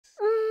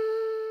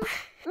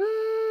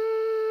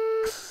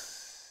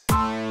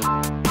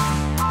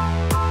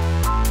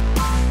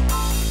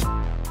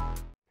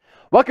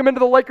Welcome into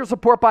the Lakers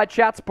Report by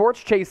Chat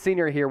Sports. Chase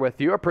Sr. here with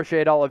you.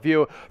 Appreciate all of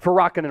you for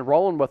rocking and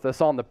rolling with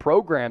us on the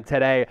program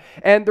today.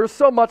 And there's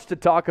so much to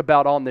talk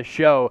about on the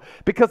show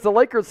because the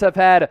Lakers have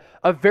had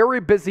a very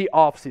busy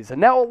offseason.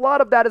 Now, a lot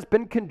of that has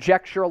been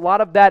conjecture. A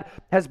lot of that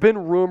has been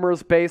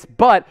rumors-based,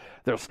 but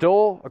they're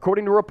still,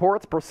 according to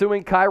reports,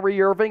 pursuing Kyrie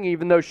Irving,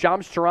 even though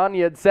Shams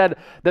Charania had said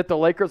that the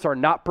Lakers are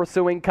not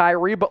pursuing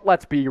Kyrie. But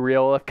let's be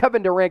real. If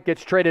Kevin Durant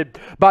gets traded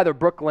by the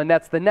Brooklyn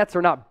Nets, the Nets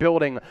are not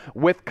building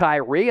with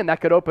Kyrie, and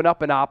that could open up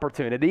an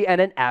opportunity and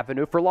an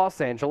avenue for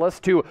Los Angeles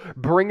to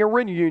bring a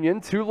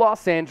reunion to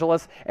Los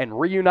Angeles and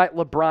reunite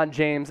LeBron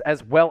James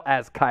as well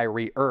as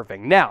Kyrie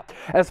Irving. Now,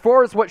 as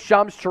far as what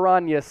Shams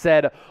Charania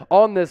said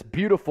on this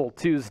beautiful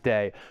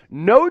Tuesday,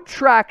 no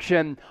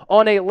traction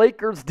on a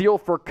Lakers deal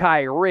for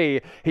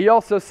Kyrie. He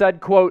also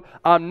said, quote,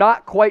 "I'm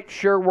not quite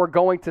sure we're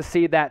going to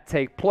see that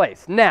take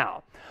place."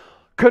 Now,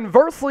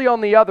 conversely,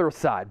 on the other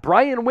side,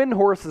 Brian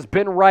Windhorst has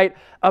been right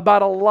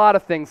about a lot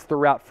of things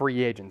throughout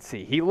free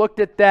agency. He looked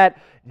at that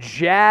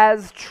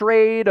Jazz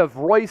trade of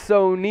Royce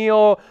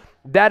O'Neal.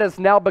 That has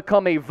now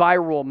become a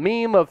viral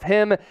meme of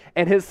him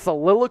and his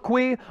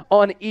soliloquy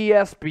on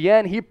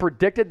ESPN. He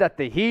predicted that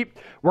the Heat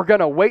were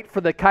going to wait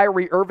for the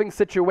Kyrie Irving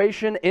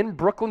situation in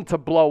Brooklyn to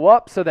blow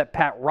up so that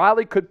Pat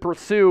Riley could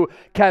pursue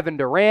Kevin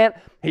Durant.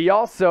 He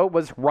also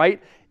was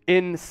right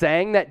in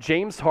saying that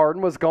James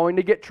Harden was going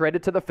to get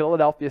traded to the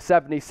Philadelphia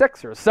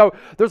 76ers. So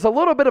there's a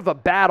little bit of a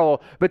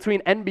battle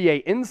between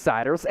NBA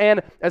insiders.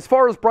 And as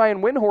far as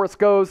Brian Windhorst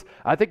goes,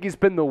 I think he's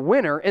been the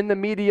winner in the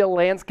media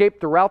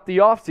landscape throughout the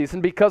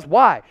offseason because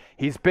why?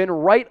 He's been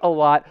right a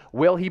lot.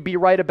 Will he be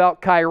right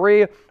about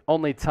Kyrie?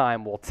 Only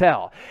time will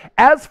tell.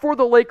 As for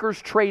the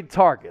Lakers trade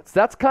targets,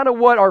 that's kind of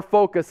what our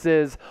focus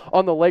is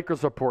on the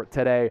Lakers Report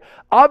today.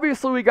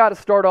 Obviously, we got to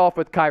start off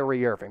with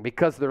Kyrie Irving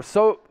because there's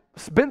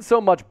been so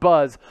much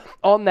buzz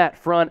on that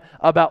front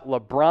about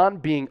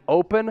LeBron being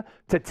open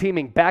to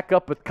teaming back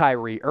up with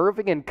Kyrie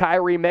Irving and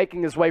Kyrie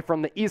making his way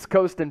from the East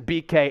Coast in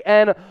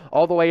BKN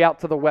all the way out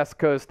to the West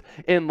Coast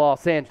in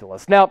Los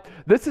Angeles. Now,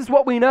 this is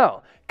what we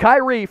know.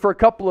 Kyrie, for a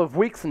couple of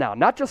weeks now,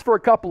 not just for a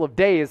couple of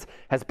days,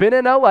 has been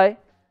in LA.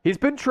 He's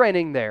been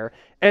training there,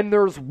 and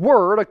there's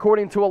word,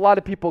 according to a lot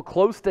of people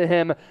close to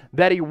him,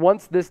 that he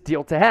wants this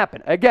deal to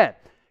happen. Again,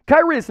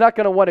 Kyrie is not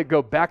going to want to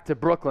go back to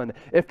Brooklyn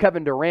if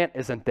Kevin Durant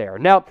isn't there.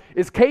 Now,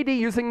 is KD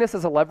using this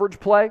as a leverage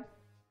play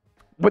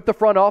with the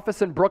front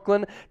office in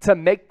Brooklyn to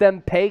make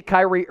them pay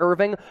Kyrie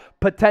Irving?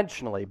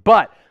 Potentially.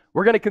 But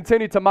we're going to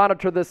continue to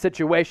monitor this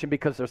situation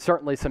because there's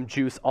certainly some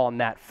juice on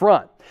that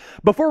front.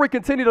 Before we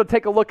continue to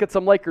take a look at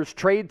some Lakers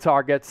trade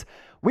targets,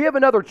 we have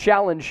another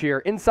challenge here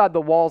inside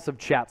the walls of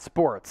Chat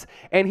Sports.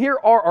 And here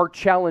are our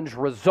challenge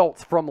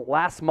results from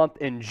last month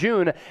in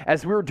June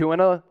as we were doing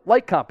a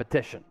like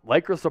competition.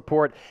 Lakers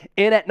Report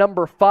in at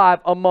number 5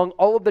 among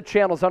all of the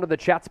channels under the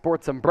Chat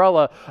Sports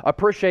umbrella.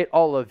 Appreciate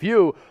all of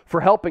you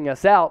for helping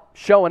us out,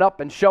 showing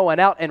up and showing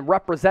out and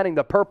representing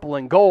the purple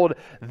and gold.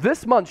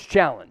 This month's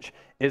challenge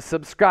is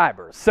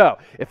subscribers. So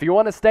if you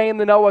want to stay in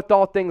the know with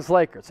all things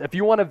Lakers, if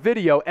you want a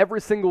video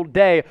every single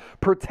day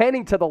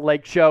pertaining to the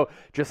Lake Show,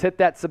 just hit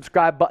that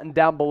subscribe button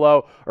down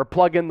below or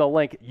plug in the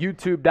link,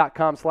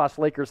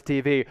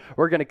 youtube.com/LakersTV.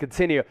 We're going to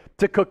continue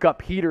to cook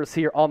up heaters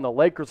here on the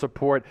Lakers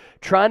Report,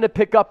 trying to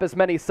pick up as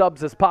many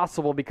subs as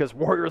possible because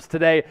Warriors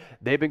today,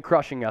 they've been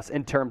crushing us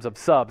in terms of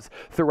subs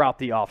throughout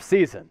the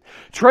offseason.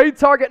 Trade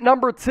target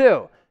number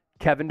 2,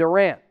 Kevin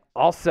Durant.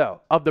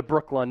 Also of the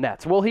Brooklyn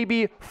Nets. Will he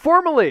be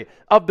formally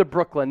of the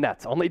Brooklyn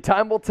Nets? Only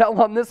time will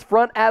tell on this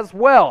front as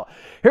well.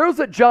 Here's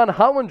what John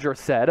Hollinger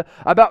said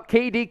about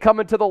KD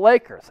coming to the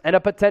Lakers and a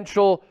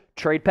potential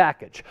trade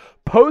package.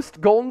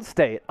 Post Golden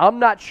State, I'm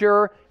not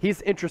sure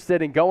he's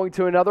interested in going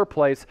to another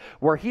place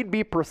where he'd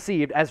be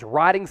perceived as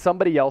riding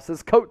somebody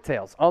else's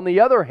coattails. On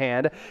the other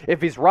hand,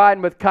 if he's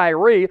riding with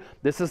Kyrie,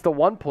 this is the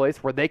one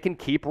place where they can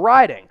keep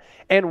riding.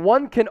 And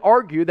one can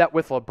argue that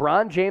with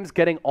LeBron James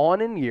getting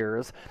on in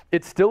years,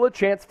 it's still a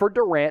chance for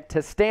Durant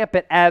to stamp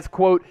it as,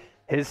 quote,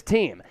 his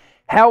team.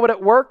 How would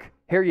it work?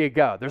 Here you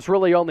go. There's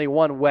really only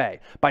one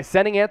way. By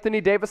sending Anthony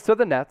Davis to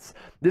the Nets,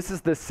 this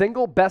is the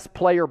single best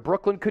player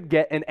Brooklyn could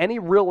get in any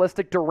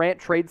realistic Durant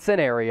trade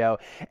scenario,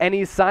 and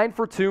he's signed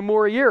for 2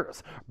 more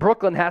years.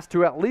 Brooklyn has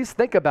to at least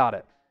think about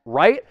it,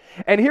 right?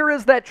 And here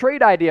is that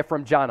trade idea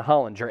from John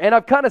Hollinger, and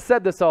I've kind of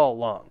said this all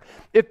along.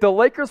 If the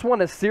Lakers want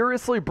to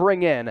seriously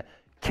bring in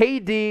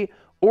KD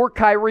or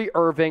Kyrie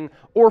Irving,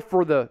 or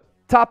for the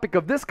topic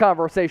of this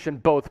conversation,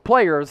 both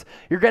players,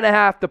 you're going to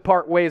have to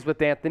part ways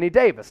with Anthony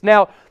Davis.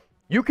 Now,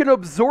 you can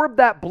absorb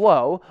that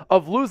blow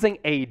of losing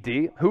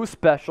AD, who's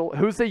special,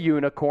 who's a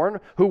unicorn,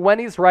 who when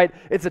he's right,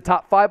 it's a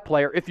top 5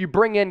 player. If you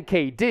bring in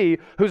KD,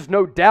 who's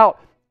no doubt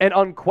and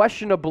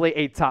unquestionably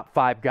a top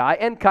 5 guy,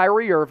 and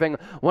Kyrie Irving,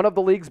 one of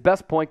the league's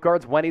best point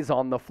guards when he's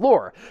on the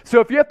floor.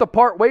 So if you have to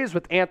part ways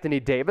with Anthony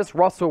Davis,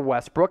 Russell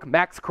Westbrook,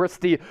 Max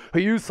Christie,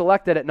 who you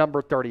selected at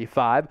number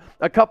 35,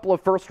 a couple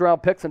of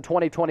first-round picks in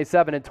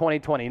 2027 and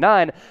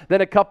 2029,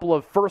 then a couple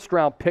of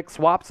first-round pick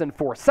swaps in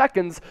 4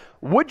 seconds,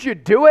 would you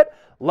do it?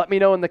 Let me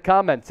know in the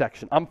comment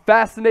section. I'm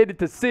fascinated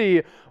to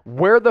see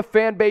where the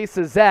fan base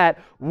is at.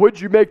 Would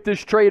you make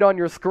this trade on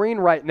your screen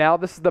right now?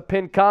 This is the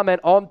pinned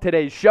comment on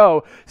today's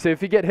show. So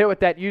if you get hit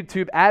with that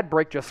YouTube ad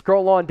break, just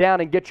scroll on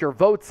down and get your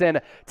votes in.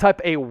 Type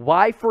a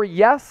Y for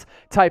yes,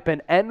 type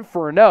an N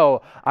for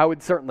no. I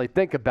would certainly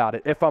think about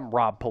it if I'm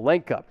Rob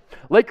Pelinka.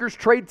 Lakers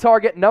trade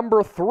target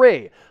number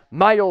 3.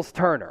 Myles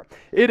Turner.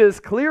 It is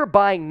clear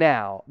by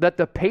now that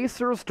the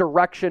Pacers'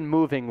 direction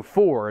moving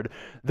forward,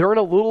 they're in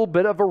a little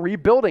bit of a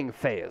rebuilding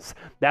phase.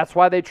 That's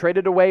why they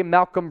traded away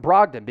Malcolm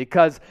Brogdon,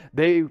 because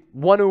they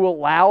want to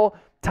allow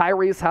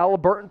Tyrese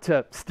Halliburton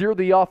to steer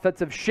the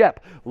offensive ship.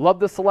 Love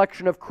the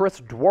selection of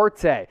Chris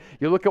Duarte.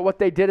 You look at what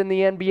they did in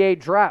the NBA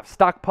draft,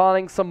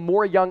 stockpiling some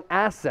more young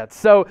assets.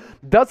 So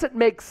does it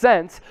make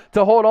sense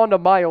to hold on to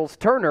Myles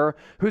Turner,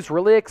 who's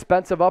really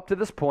expensive up to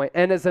this point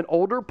and is an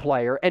older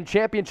player, and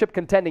championship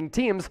contending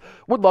teams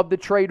would love to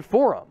trade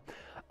for him?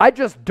 I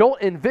just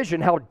don't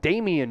envision how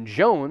Damian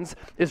Jones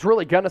is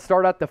really going to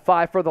start at the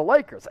 5 for the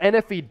Lakers. And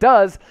if he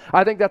does,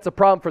 I think that's a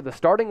problem for the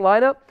starting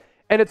lineup.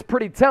 And it's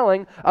pretty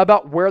telling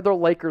about where the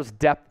Lakers'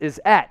 depth is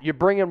at. You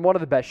bring in one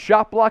of the best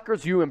shot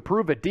blockers. You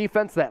improve a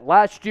defense that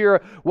last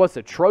year was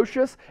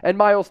atrocious. And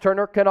Myles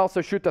Turner can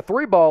also shoot the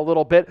 3 ball a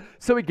little bit,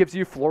 so he gives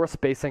you floor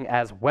spacing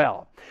as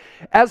well.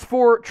 As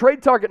for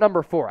trade target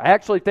number 4, I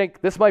actually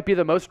think this might be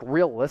the most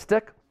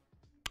realistic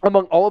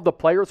among all of the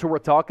players who we're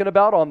talking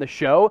about on the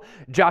show.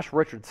 Josh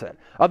Richardson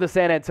of the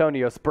San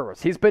Antonio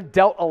Spurs. He's been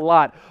dealt a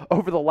lot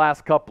over the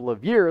last couple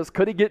of years.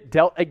 Could he get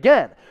dealt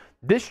again?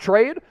 This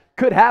trade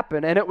could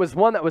happen, and it was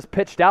one that was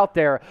pitched out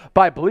there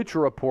by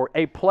Bleacher Report,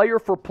 a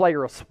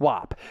player-for-player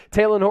swap.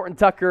 Taylor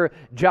Horton-Tucker,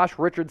 Josh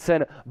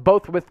Richardson,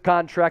 both with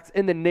contracts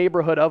in the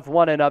neighborhood of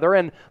one another.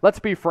 And let's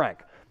be frank,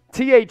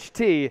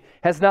 THT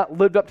has not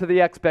lived up to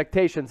the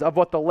expectations of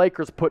what the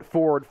Lakers put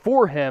forward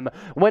for him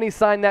when he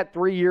signed that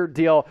 3-year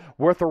deal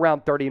worth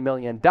around $30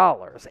 million.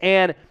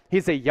 And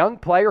he's a young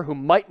player who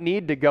might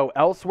need to go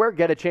elsewhere,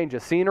 get a change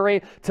of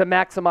scenery to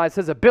maximize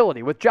his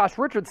ability. With Josh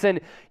Richardson,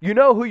 you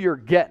know who you're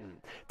getting.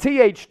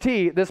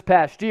 THT this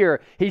past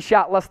year, he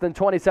shot less than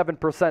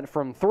 27%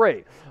 from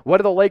 3. What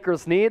do the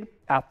Lakers need?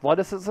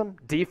 Athleticism,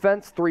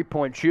 defense,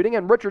 3-point shooting,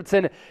 and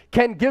Richardson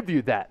can give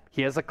you that.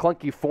 He has a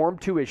clunky form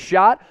to his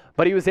shot,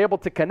 but he was able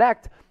to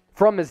connect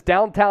from his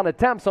downtown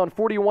attempts on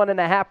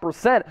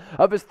 41.5%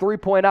 of his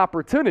 3-point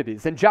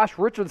opportunities. And Josh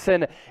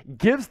Richardson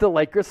gives the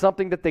Lakers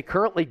something that they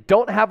currently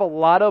don't have a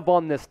lot of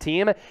on this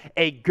team,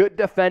 a good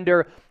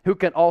defender who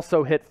can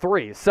also hit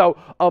 3s. So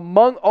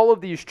among all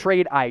of these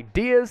trade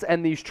ideas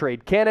and these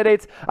trade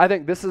candidates, I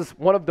think this is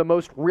one of the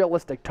most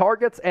realistic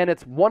targets, and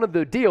it's one of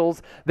the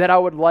deals that I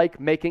would like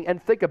making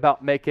and think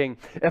about making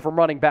if I'm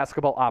running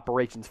basketball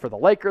operations for the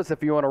Lakers.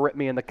 If you want to rip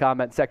me in the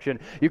comment section,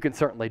 you can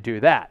certainly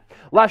do that.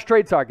 Last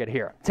trade target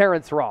here,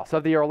 Terrence Ross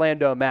of the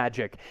Orlando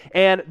Magic.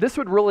 And this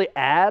would really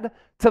add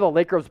to the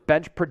Lakers'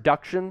 bench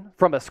production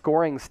from a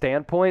scoring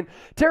standpoint.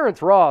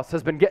 Terrence Ross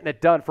has been getting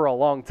it done for a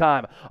long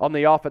time on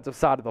the offensive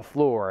side of the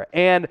floor.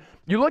 And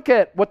you look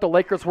at what the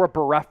Lakers were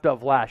bereft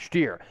of last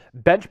year.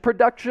 Bench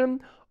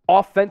production,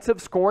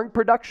 offensive scoring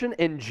production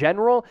in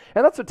general,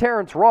 and that's what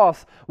Terrence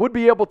Ross would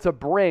be able to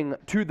bring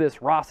to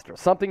this roster.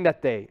 Something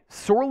that they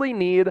sorely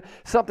need,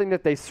 something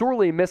that they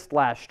sorely missed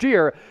last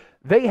year.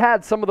 They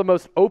had some of the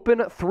most open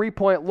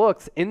 3-point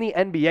looks in the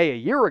NBA a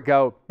year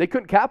ago. They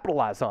couldn't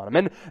capitalize on them.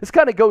 And this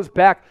kind of goes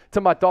back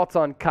to my thoughts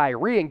on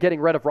Kyrie and getting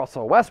rid of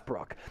Russell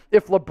Westbrook.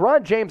 If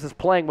LeBron James is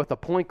playing with a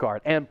point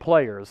guard and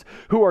players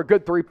who are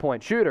good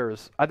 3-point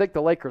shooters, I think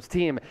the Lakers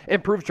team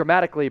improves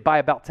dramatically by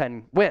about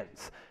 10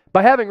 wins.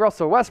 By having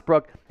Russell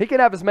Westbrook, he can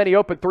have as many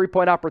open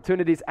 3-point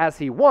opportunities as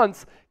he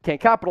wants, can't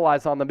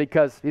capitalize on them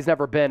because he's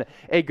never been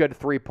a good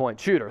 3-point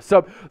shooter.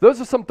 So those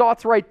are some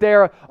thoughts right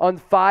there on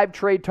 5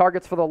 trade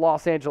targets for the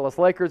Los Angeles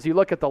Lakers. You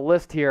look at the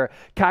list here,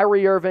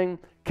 Kyrie Irving,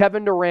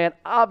 Kevin Durant.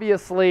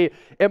 Obviously,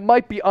 it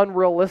might be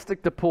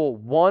unrealistic to pull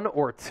 1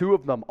 or 2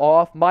 of them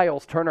off.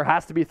 Myles Turner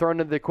has to be thrown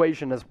into the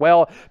equation as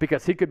well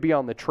because he could be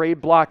on the trade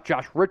block.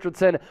 Josh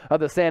Richardson of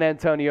the San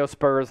Antonio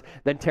Spurs,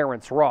 then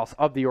Terrence Ross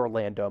of the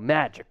Orlando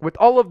Magic. With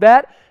all of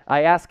that,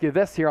 I ask you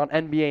this here on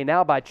NBA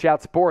Now by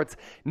Chat Sports.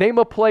 Name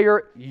a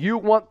player you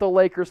want the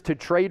Lakers to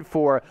trade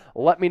for.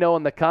 Let me know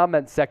in the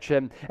comments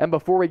section. And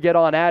before we get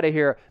on out of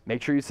here,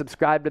 make sure you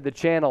subscribe to the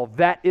channel.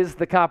 That is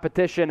the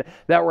competition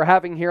that we're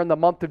having here in the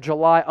month of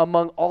July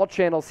among all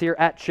channels here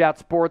at Chat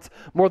Sports.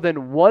 More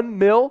than 1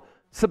 million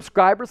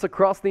subscribers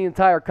across the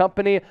entire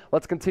company.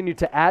 Let's continue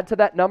to add to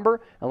that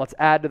number, and let's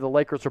add to the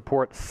Lakers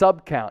Report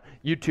sub count,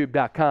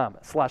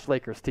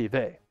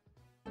 youtube.com/LakersTV.